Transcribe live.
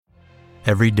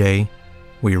Every day,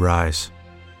 we rise,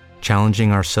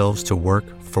 challenging ourselves to work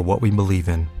for what we believe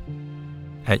in.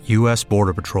 At U.S.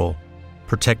 Border Patrol,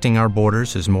 protecting our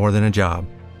borders is more than a job.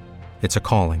 It's a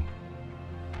calling.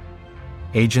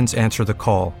 Agents answer the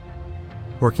call,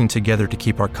 working together to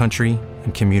keep our country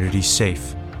and communities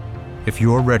safe. If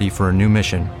you're ready for a new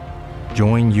mission,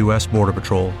 join U.S. Border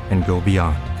Patrol and go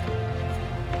beyond.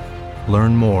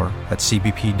 Learn more at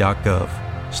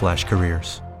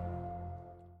cbp.gov/careers.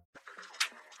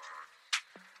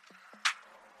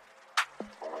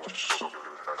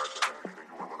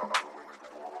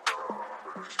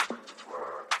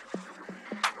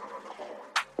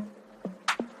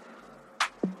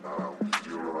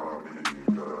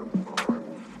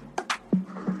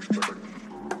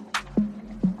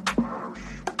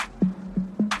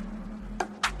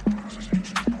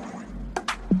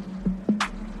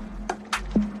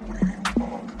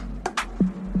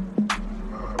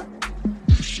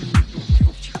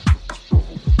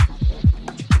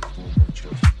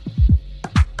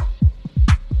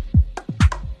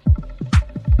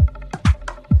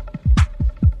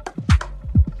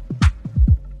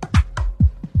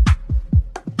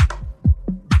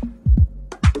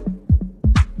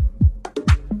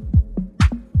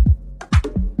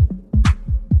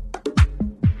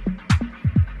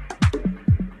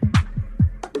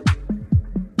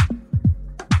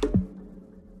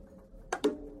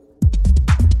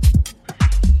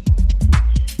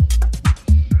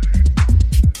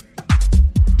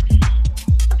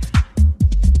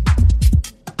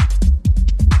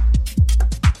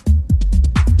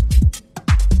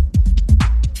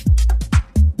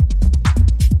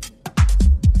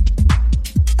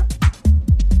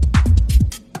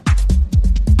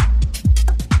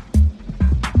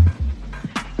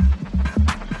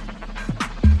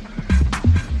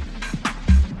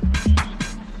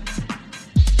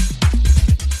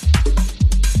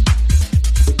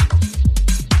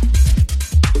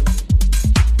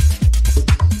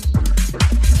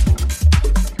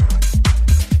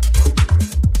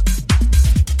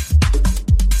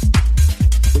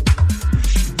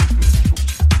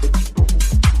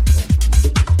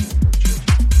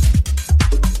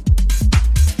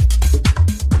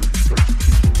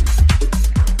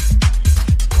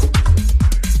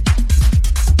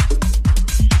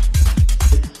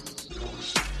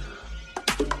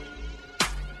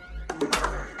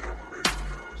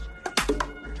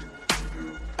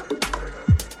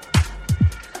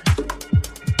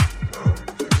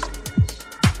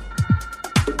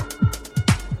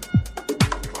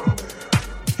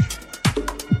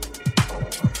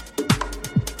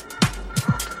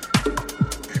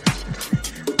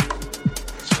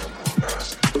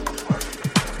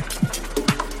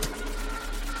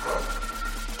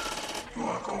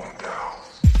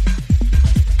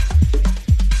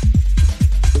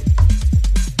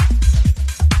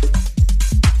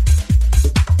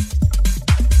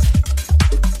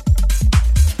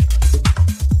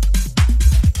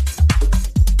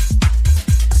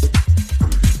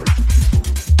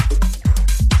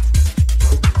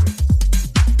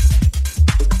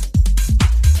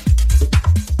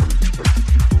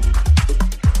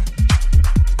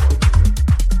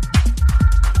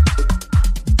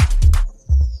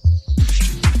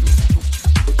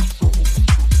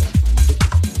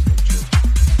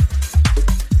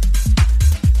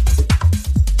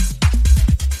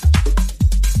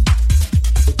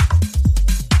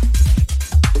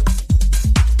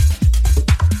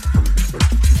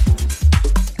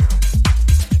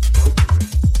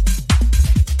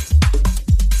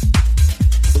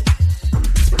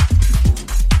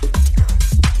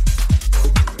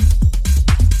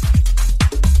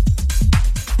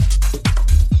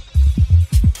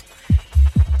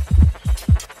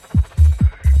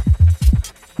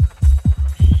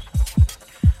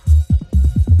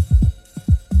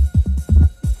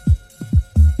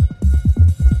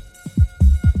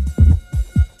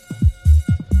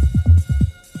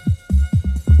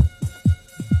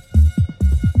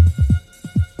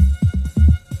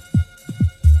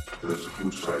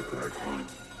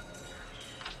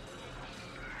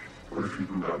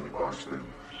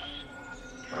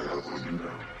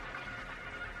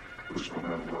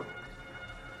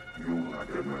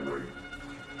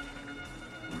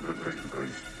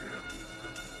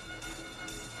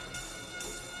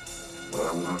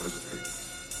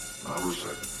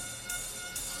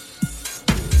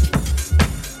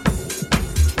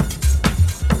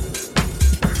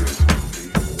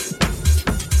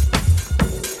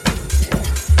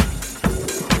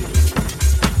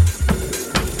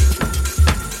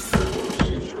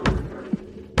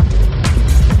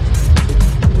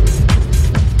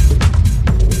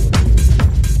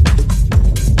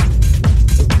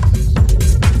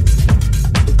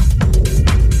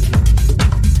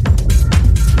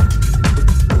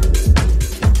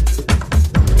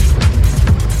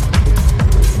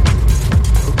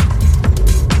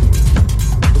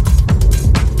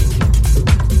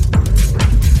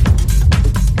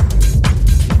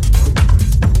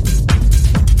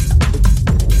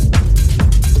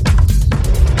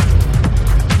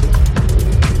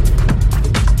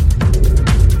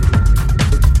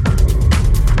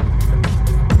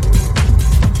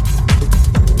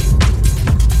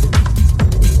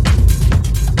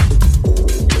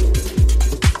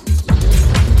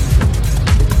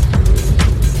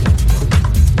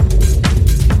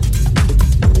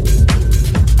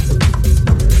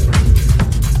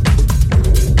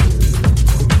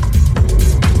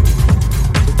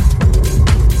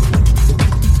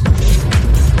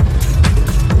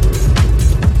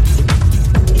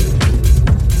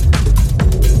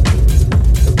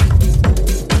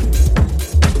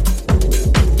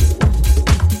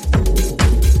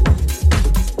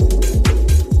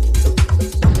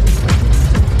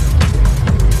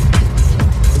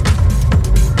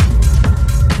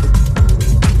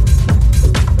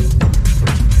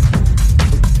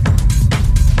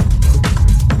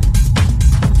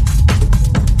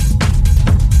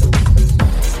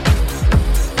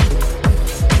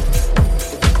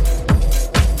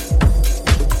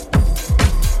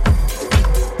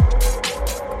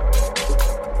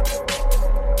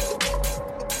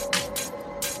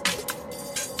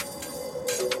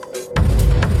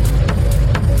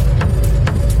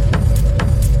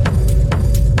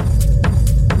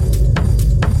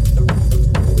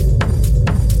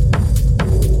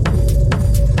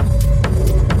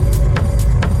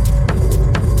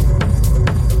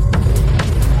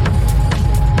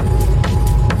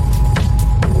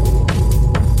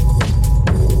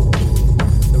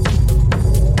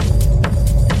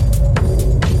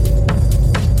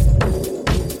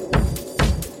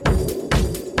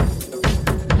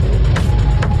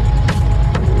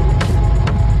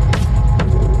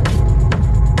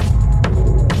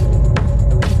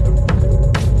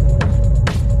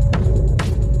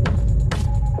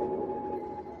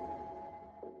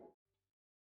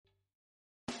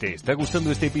 ¿Te está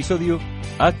gustando este episodio?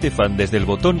 Hazte fan desde el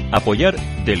botón Apoyar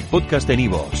del podcast de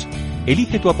iVoox.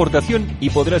 Elige tu aportación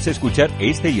y podrás escuchar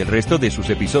este y el resto de sus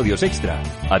episodios extra.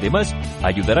 Además,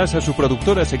 ayudarás a su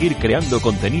productor a seguir creando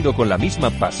contenido con la misma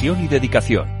pasión y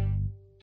dedicación.